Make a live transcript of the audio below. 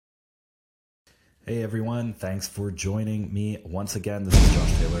Hey everyone, thanks for joining me once again. This is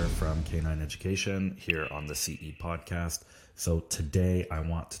Josh Taylor from K9 Education here on the CE podcast. So today I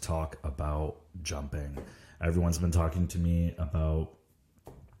want to talk about jumping. Everyone's been talking to me about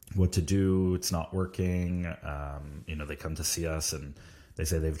what to do. It's not working. They come to see us and they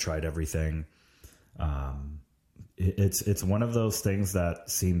say they've tried everything. It's one of those things that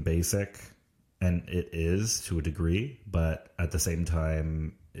seem basic, and it is to a degree, but at the same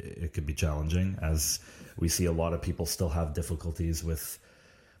time, it could be challenging, as we see a lot of people still have difficulties with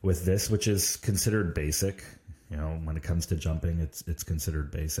this, which is considered basic. When it comes to jumping, it's considered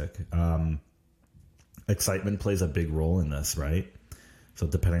basic. Excitement plays a big role in this, right? So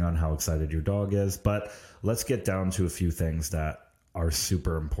depending on how excited your dog is, but let's get down to a few things that are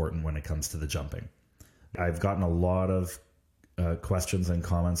super important when it comes to the jumping. I've gotten a lot of questions and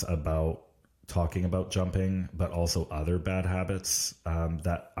comments about talking about jumping, but also other bad habits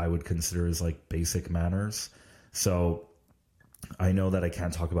that I would consider as like basic manners. So I know that I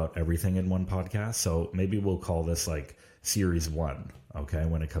can't talk about everything in one podcast, so maybe we'll call this like series 1, okay,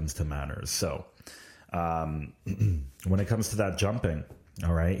 when it comes to manners. So when it comes to that jumping,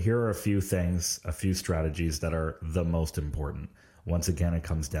 all right, here are a few things, a few strategies that are the most important. Once again, it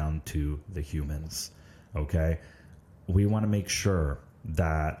comes down to the humans, okay? We want to make sure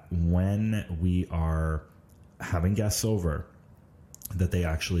that when we are having guests over, that they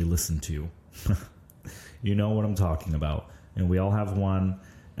actually listen to. You know what I'm talking about. And we all have one.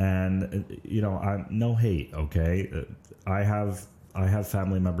 And, I'm no hate, okay? I have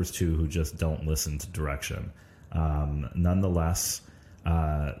family members too who just don't listen to direction. Nonetheless,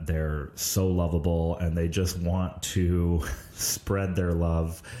 they're so lovable and they just want to spread their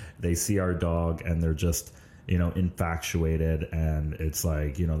love. They see our dog and they're just infatuated, and it's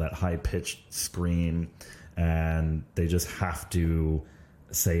like, that high-pitched scream, and they just have to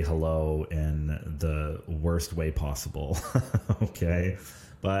say hello in the worst way possible. Okay.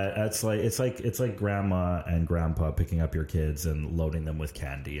 But it's like grandma and grandpa picking up your kids and loading them with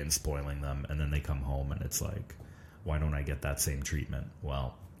candy and spoiling them, and then they come home and it's like, why don't I get that same treatment?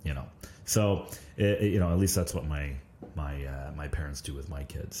 Well, so at least that's what my parents do with my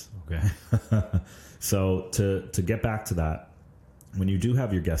kids. Okay. So to get back to that, when you do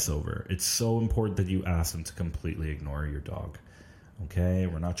have your guests over, it's so important that you ask them to completely ignore your dog. Okay.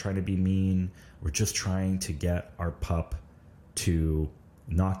 We're not trying to be mean. We're just trying to get our pup to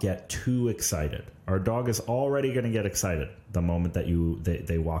not get too excited. Our dog is already going to get excited the moment that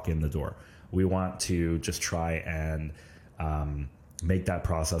they walk in the door. We want to just try and make that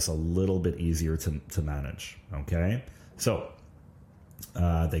process a little bit easier to manage. Okay. So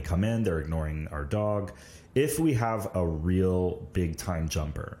they come in, they're ignoring our dog. If we have a real big time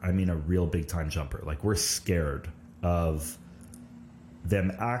jumper, like we're scared of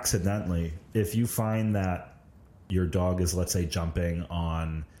them accidentally, if you find that your dog is, let's say, jumping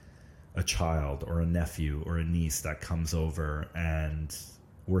on a child or a nephew or a niece that comes over and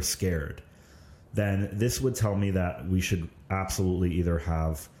we're scared, then this would tell me that we should absolutely either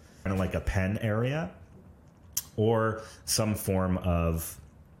have kind of like a pen area or some form of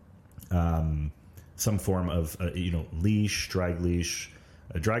leash, drag leash.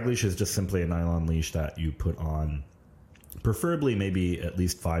 A drag leash is just simply a nylon leash that you put on, preferably maybe at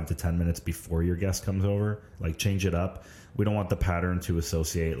least 5 to 10 minutes before your guest comes over. Like, change it up. We don't want the pattern to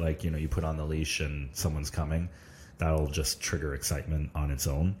associate, like, you put on the leash and someone's coming. That'll just trigger excitement on its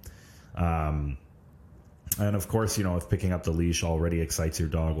own. And of course, if picking up the leash already excites your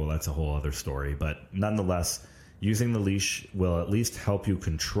dog, well, that's a whole other story. But nonetheless, using the leash will at least help you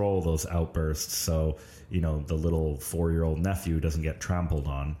control those outbursts, so the little 4-year-old nephew doesn't get trampled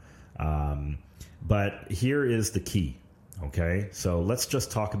on. But here is the key, okay? So let's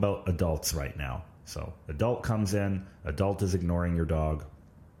just talk about adults right now. So adult comes in, adult is ignoring your dog.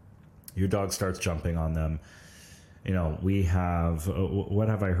 Your dog starts jumping on them. We have, what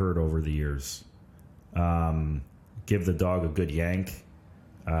have I heard over the years? Give the dog a good yank.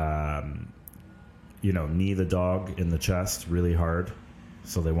 Knee the dog in the chest really hard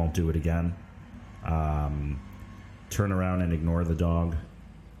so they won't do it again. Turn around and ignore the dog.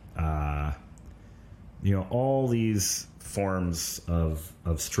 All these forms of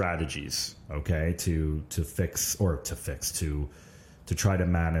strategies, okay, to try to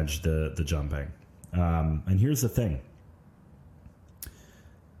manage the jumping. And here's the thing.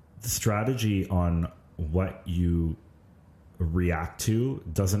 The strategy on what you react to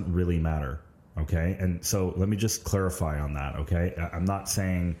doesn't really matter. Okay. And so let me just clarify on that. Okay. I'm not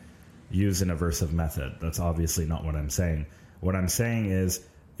saying use an aversive method. That's obviously not what I'm saying. What I'm saying is,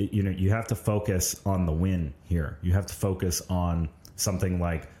 you have to focus on the win here. You have to focus on something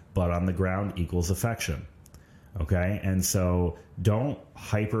like butt on the ground equals affection. Okay. And so don't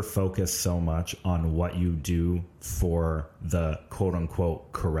hyper focus so much on what you do for the quote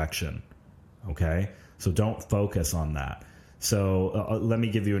unquote correction. Okay. So don't focus on that. So let me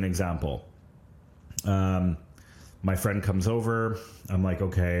give you an example. My friend comes over. I'm like,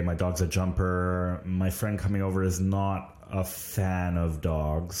 okay, my dog's a jumper. My friend coming over is not a fan of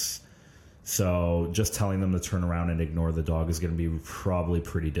dogs. So just telling them to turn around and ignore the dog is going to be probably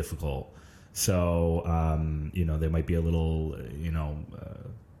pretty difficult. So, they might be a little,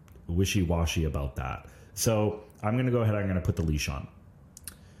 wishy-washy about that. So I'm going to go ahead. I'm going to put the leash on.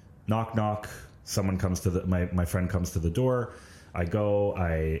 Knock, knock. Someone comes to my friend comes to the door. I go,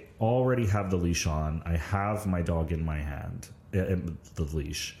 I already have the leash on. I have my dog in my hand, the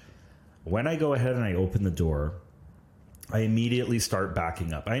leash. When I go ahead and I open the door, I immediately start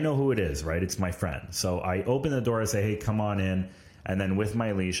backing up. I know who it is, right? It's my friend. So I open the door, I say, hey, come on in. And then with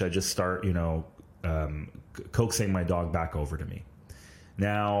my leash, I just start, coaxing my dog back over to me.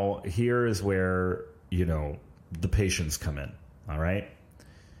 Now, here is where, the patience come in. All right.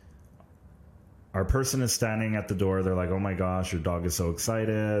 Our person is standing at the door. They're like, oh my gosh, your dog is so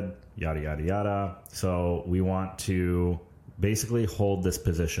excited, yada, yada, yada. So we want to basically hold this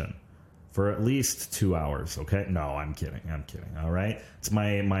position for at least 2 hours. Okay. No, I'm kidding. All right. It's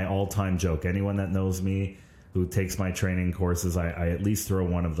my all-time joke. Anyone that knows me, who takes my training courses, I at least throw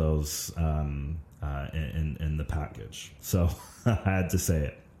one of those in the package. So I had to say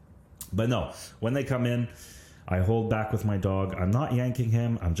it. But no, when they come in, I hold back with my dog. I'm not yanking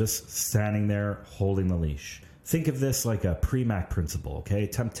him. I'm just standing there holding the leash. Think of this like a Premack principle, okay?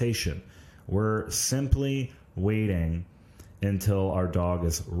 Temptation. We're simply waiting until our dog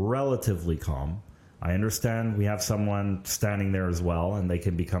is relatively calm. I understand we have someone standing there as well, and they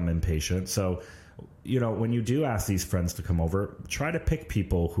can become impatient. So, when you do ask these friends to come over, try to pick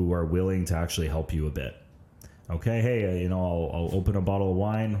people who are willing to actually help you a bit. Okay, hey, I'll open a bottle of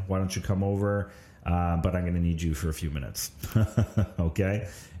wine. Why don't you come over? But I'm going to need you for a few minutes. Okay,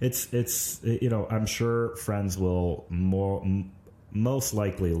 it's I'm sure friends will most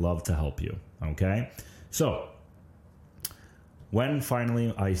likely love to help you. Okay, so when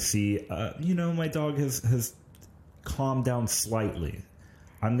finally I see my dog has calmed down slightly,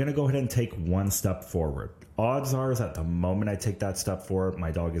 I'm going to go ahead and take one step forward. Odds are is at the moment I take that step forward, my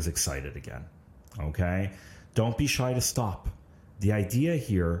dog is excited again. Okay, don't be shy to stop. The idea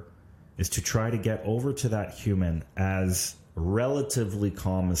here is to try to get over to that human as relatively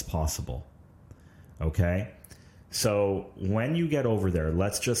calm as possible. Okay? So when you get over there,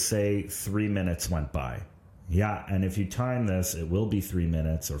 let's just say 3 minutes went by. Yeah, and if you time this, it will be 3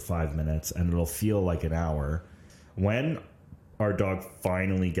 minutes or 5 minutes, and it'll feel like an hour. When our dog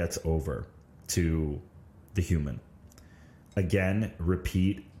finally gets over to the human, again,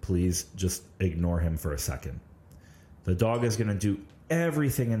 repeat, please just ignore him for a second. The dog is going to do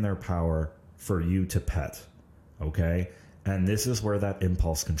everything in their power for you to pet, okay? And this is where that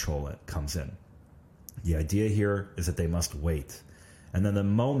impulse control comes in. The idea here is that they must wait. And then the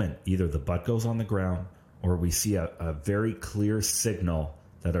moment either the butt goes on the ground or we see a very clear signal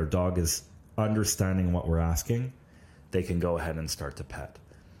that our dog is understanding what we're asking, they can go ahead and start to pet.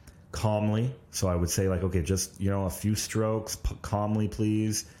 Calmly, so I would say okay, just, a few strokes, calmly,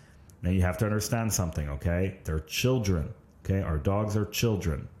 please. Now you have to understand something, okay? They're children. Okay, our dogs are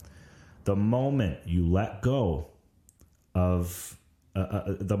children. The moment you let go of,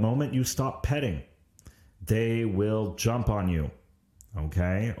 the moment you stop petting, they will jump on you,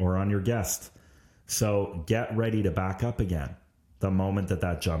 okay, or on your guest. So get ready to back up again the moment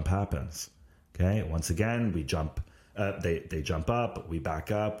that jump happens. Okay, once again, we jump, they jump up, we back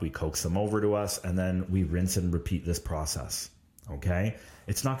up, we coax them over to us, and then we rinse and repeat this process. Okay,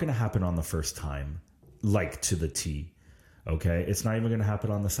 it's not going to happen on the first time, like to the T. Okay, it's not even going to happen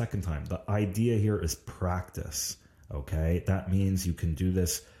on the second time. The idea here is practice. Okay, that means you can do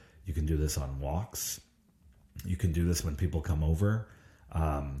this. You can do this on walks. You can do this when people come over.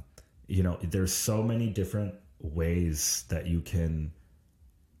 There's so many different ways that you can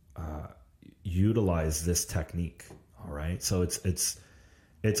utilize this technique. All right, so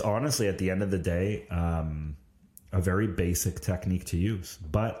it's honestly at the end of the day a very basic technique to use,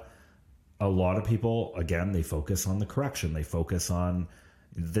 but a lot of people, again, they focus on the correction. They focus on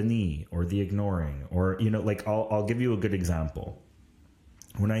the knee or the ignoring, or, I'll give you a good example.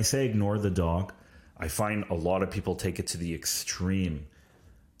 When I say ignore the dog, I find a lot of people take it to the extreme.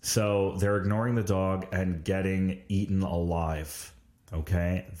 So they're ignoring the dog and getting eaten alive.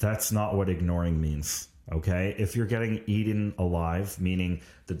 Okay. That's not what ignoring means. Okay. If you're getting eaten alive, meaning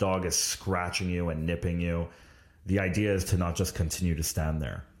the dog is scratching you and nipping you, the idea is to not just continue to stand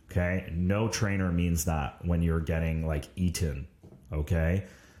there. Okay. No trainer means that when you're getting like eaten. Okay.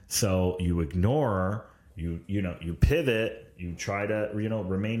 So you ignore, you pivot, you try to,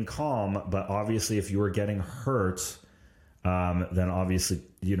 remain calm. But obviously if you are getting hurt, then obviously,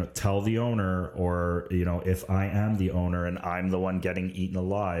 tell the owner, or, if I am the owner and I'm the one getting eaten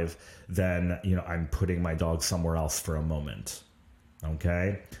alive, then, I'm putting my dog somewhere else for a moment.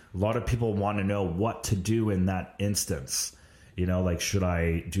 Okay. A lot of people want to know what to do in that instance. Like, should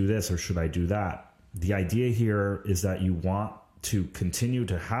I do this or should I do that? The idea here is that you want to continue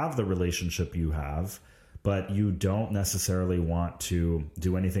to have the relationship you have, but you don't necessarily want to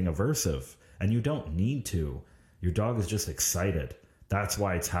do anything aversive, and you don't need to. Your dog is just excited. That's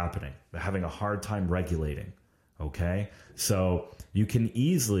why it's happening. They're having a hard time regulating. Okay. So you can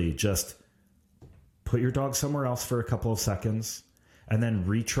easily just put your dog somewhere else for a couple of seconds and then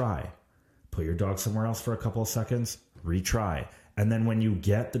retry. Put your dog somewhere else for a couple of seconds, retry. And then when you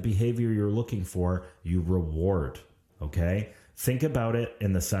get the behavior you're looking for, you reward. Okay. Think about it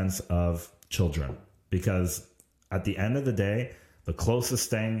in the sense of children, because at the end of the day, the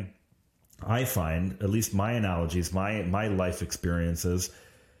closest thing I find, at least my analogies, my life experiences,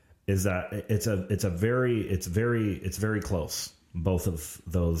 is that it's very close. Both of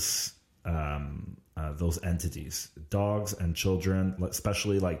those entities, dogs and children,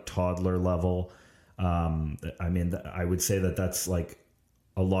 especially like toddler level. I would say that that's like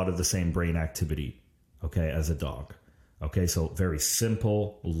a lot of the same brain activity, okay, as a dog. Okay, so very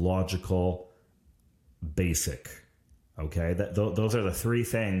simple, logical, basic. Okay, those are the three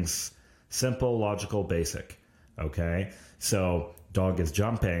things: simple, logical, basic. Okay, so dog is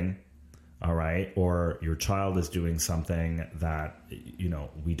jumping, all right, or your child is doing something that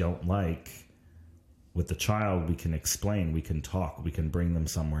we don't like. With the child, we can explain, we can talk, we can bring them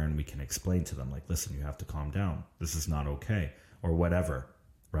somewhere and we can explain to them, like, listen, you have to calm down. This is not okay, or whatever,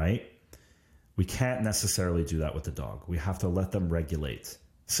 right? We can't necessarily do that with the dog. We have to let them regulate.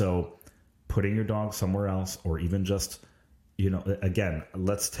 So putting your dog somewhere else, or even just, again,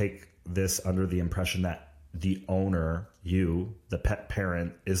 let's take this under the impression that the owner, you, the pet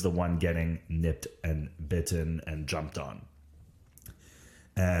parent, is the one getting nipped and bitten and jumped on.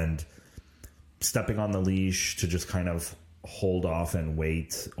 And stepping on the leash to just kind of hold off and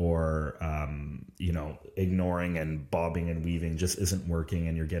wait, or, ignoring and bobbing and weaving just isn't working,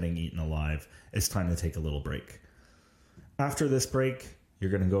 and you're getting eaten alive. It's time to take a little break. After this break, you're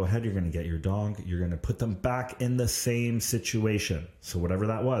going to go ahead, you're going to get your dog, you're going to put them back in the same situation. So whatever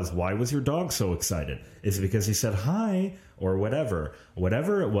that was, why was your dog so excited? Is it because he said hi, or whatever?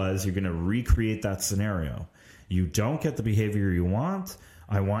 Whatever it was, you're going to recreate that scenario. You don't get the behavior you want.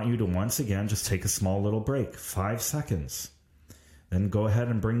 I want you to once again just take a small little break, 5 seconds. Then go ahead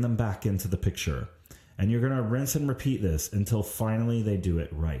and bring them back into the picture. And you're going to rinse and repeat this until finally they do it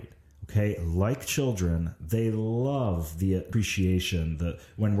right. Okay? Like children, they love the appreciation,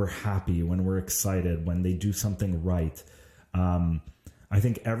 when we're happy, when we're excited, when they do something right. I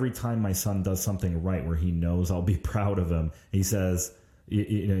think every time my son does something right where he knows I'll be proud of him, he says,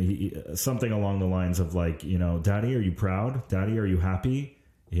 something along the lines of like, Daddy, are you proud? Daddy, are you happy?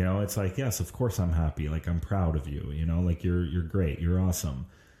 It's like, yes, of course I'm happy. Like, I'm proud of you, like you're great. You're awesome.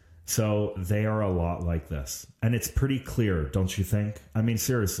 So they are a lot like this. And it's pretty clear, don't you think? I mean,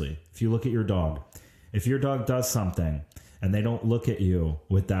 seriously, if you look at your dog, if your dog does something and they don't look at you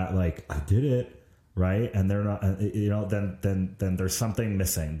with that, like, I did it, right? And they're not, then there's something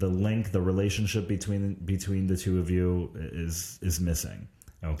missing. The link, the relationship between the two of you is missing.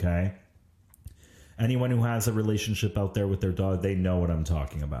 Okay. Anyone who has a relationship out there with their dog, they know what I'm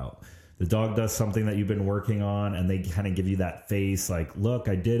talking about. The dog does something that you've been working on, and they kind of give you that face like, look,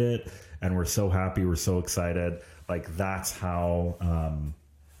 I did it. And we're so happy. We're so excited. Like, that's how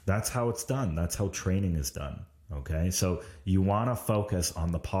it's done. That's how training is done. Okay. So you want to focus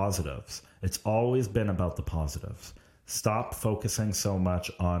on the positives. It's always been about the positives. Stop focusing so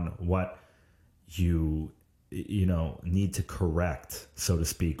much on what you need to correct, so to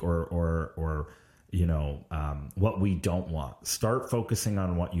speak, or what we don't want. Start focusing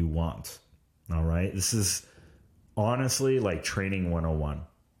on what you want. All right. This is honestly like training 101.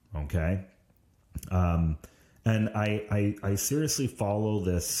 Okay. And I seriously follow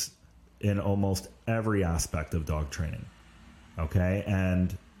this in almost every aspect of dog training. Okay.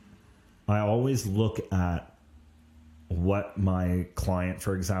 And I always look at what my client,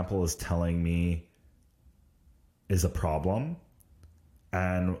 for example, is telling me is a problem.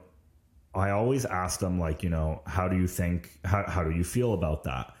 And I always ask them, like, how do you feel about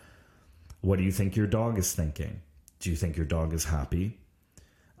that? What do you think your dog is thinking? Do you think your dog is happy?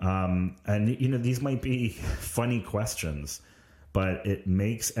 And these might be funny questions, but it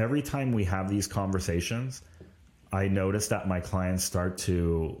makes, every time we have these conversations, I notice that my clients start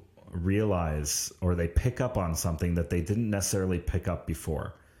to realize, or they pick up on something that they didn't necessarily pick up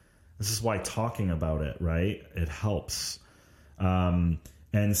before. This is why talking about it, right? It helps. And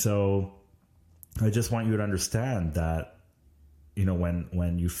so I just want you to understand that, you know,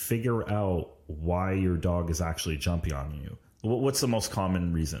 when you figure out why your dog is actually jumping on you, what's the most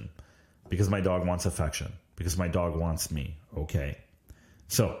common reason? Because my dog wants affection. Because my dog wants me. Okay.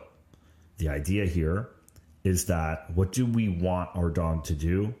 So the idea here is that, what do we want our dog to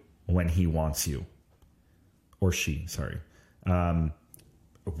do when he wants you? Or she, sorry.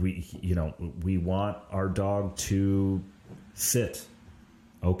 We want our dog to sit.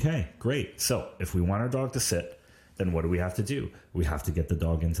 Okay, great. So if we want our dog to sit, then what do we have to do? We have to get the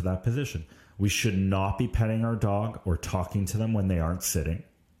dog into that position. We should not be petting our dog or talking to them when they aren't sitting,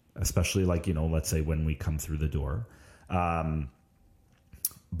 especially like, you know, let's say when we come through the door.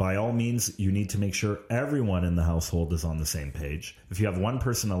 By all means, you need to make sure everyone in the household is on the same page. If you have one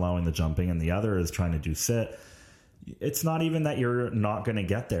person allowing the jumping and the other is trying to do sit, it's not even that you're not going to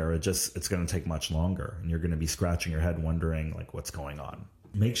get there. It's going to take much longer, and you're going to be scratching your head wondering like what's going on.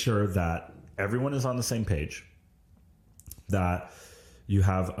 Make sure that everyone is on the same page, that you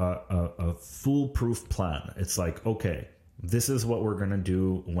have a foolproof plan. It's like, okay, this is what we're going to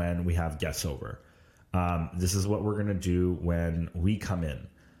do when we have guests over. This is what we're going to do when we come in.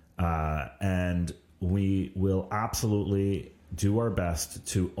 And we will absolutely do our best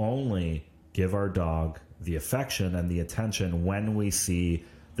to only give our dog the affection and the attention when we see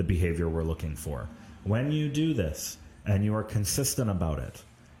the behavior we're looking for. When you do this and you are consistent about it,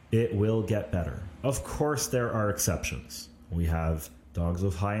 it will get better. Of course, there are exceptions. We have dogs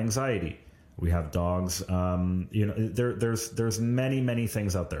with high anxiety. We have dogs, there's many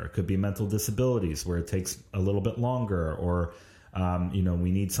things out there. It could be mental disabilities where it takes a little bit longer, or,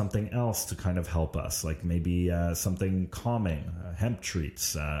 we need something else to kind of help us, like maybe something calming, hemp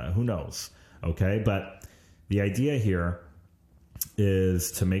treats, who knows? Okay, but the idea here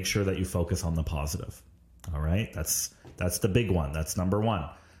is to make sure that you focus on the positive. All right, that's the big one. That's number one.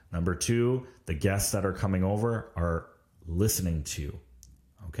 Number two, the guests that are coming over are listening to you.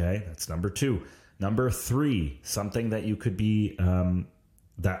 Okay, that's number two. Number three, something that you could be,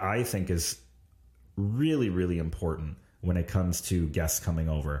 that I think is really, really important when it comes to guests coming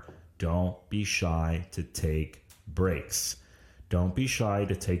over. Don't be shy to take breaks. Don't be shy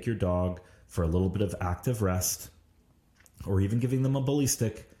to take your dog for a little bit of active rest, or even giving them a bully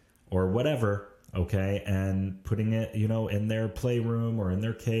stick or whatever, okay, and putting it, in their playroom or in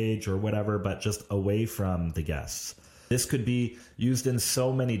their cage or whatever, but just away from the guests. This could be used in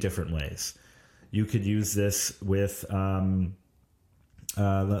so many different ways. You could use this with, let me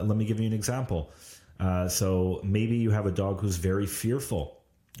give you an example. So maybe you have a dog who's very fearful.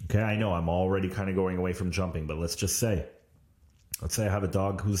 Okay, I know I'm already kind of going away from jumping, but let's say I have a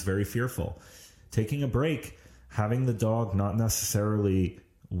dog who's very fearful. Taking a break, having the dog not necessarily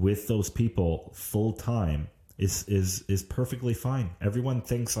with those people full time is perfectly fine. Everyone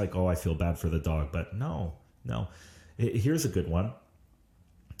thinks like, oh, I feel bad for the dog, but no. Here's a good one.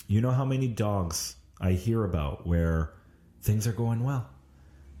 You know how many dogs I hear about where things are going well?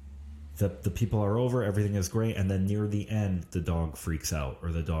 The people are over, everything is great, and then near the end, the dog freaks out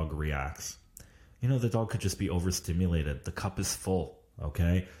or the dog reacts. The dog could just be overstimulated. The cup is full,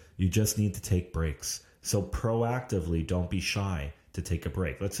 okay? You just need to take breaks. So proactively, don't be shy to take a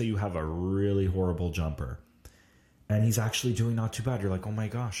break. Let's say you have a really horrible jumper, and he's actually doing not too bad. You're like, oh my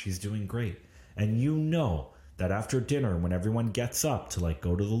gosh, he's doing great. And you know that after dinner, when everyone gets up to like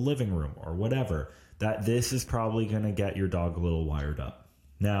go to the living room or whatever, that this is probably going to get your dog a little wired up.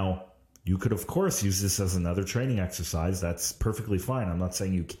 Now, you could, of course, use this as another training exercise. That's perfectly fine. I'm not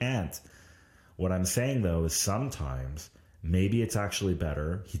saying you can't. What I'm saying, though, is sometimes maybe it's actually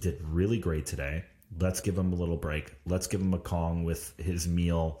better. He did really great today. Let's give him a little break. Let's give him a Kong with his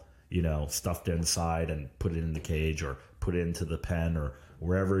meal, stuffed inside, and put it in the cage or put it into the pen or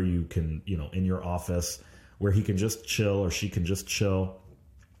wherever you can, in your office, where he can just chill or she can just chill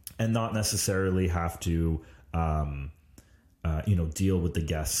and not necessarily have to, deal with the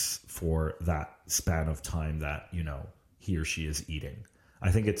guests for that span of time that, he or she is eating.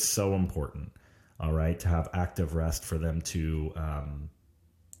 I think it's so important, all right, to have active rest for them to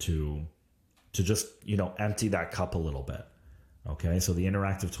just, empty that cup a little bit. Okay. So the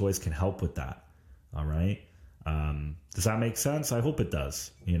interactive toys can help with that. All right. Does that make sense? I hope it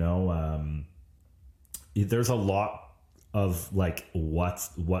does. There's a lot of like,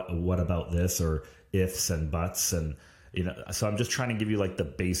 what about this, or ifs and buts. And, so I'm just trying to give you like the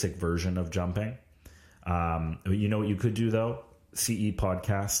basic version of jumping. What you could do though, CE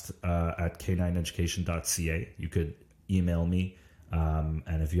podcast at k9education.ca. You could email me.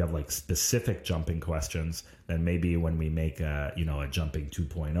 And if you have like specific jumping questions, then maybe when we make a jumping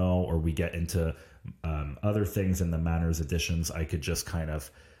 2.0, or we get into other things in the Manners editions, I could just kind of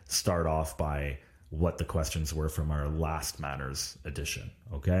start off by what the questions were from our last Manners edition.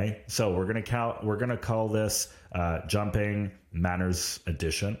 Okay, so we're gonna call this jumping Manners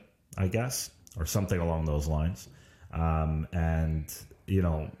edition, I guess, or something along those lines. And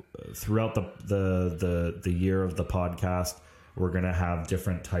throughout the year of the podcast, we're going to have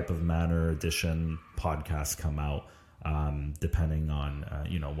different type of Manor edition podcasts come out, depending on,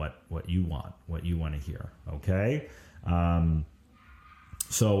 what you want to hear. Okay.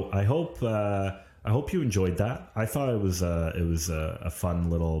 So I hope you enjoyed that. I thought it was a fun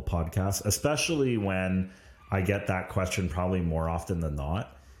little podcast, especially when I get that question probably more often than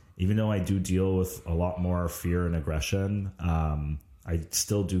not. Even though I do deal with a lot more fear and aggression, I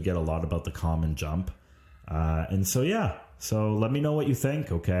still do get a lot about the common jump. And so, yeah. So let me know what you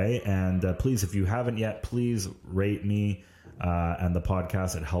think, okay? And please, if you haven't yet, please rate me and the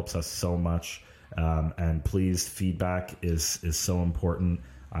podcast. It helps us so much. And please, feedback is so important.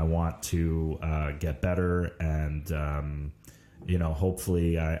 I want to get better, and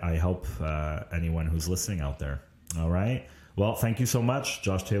hopefully I help anyone who's listening out there. All right. Well, thank you so much.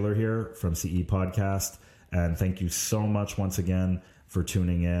 Josh Taylor here from CE Podcast, and thank you so much once again for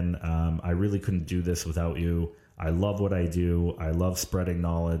tuning in. I really couldn't do this without you. I love what I do. I love spreading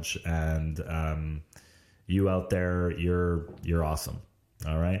knowledge, and you out there, you're awesome.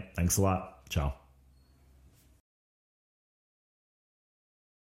 All right. Thanks a lot. Ciao.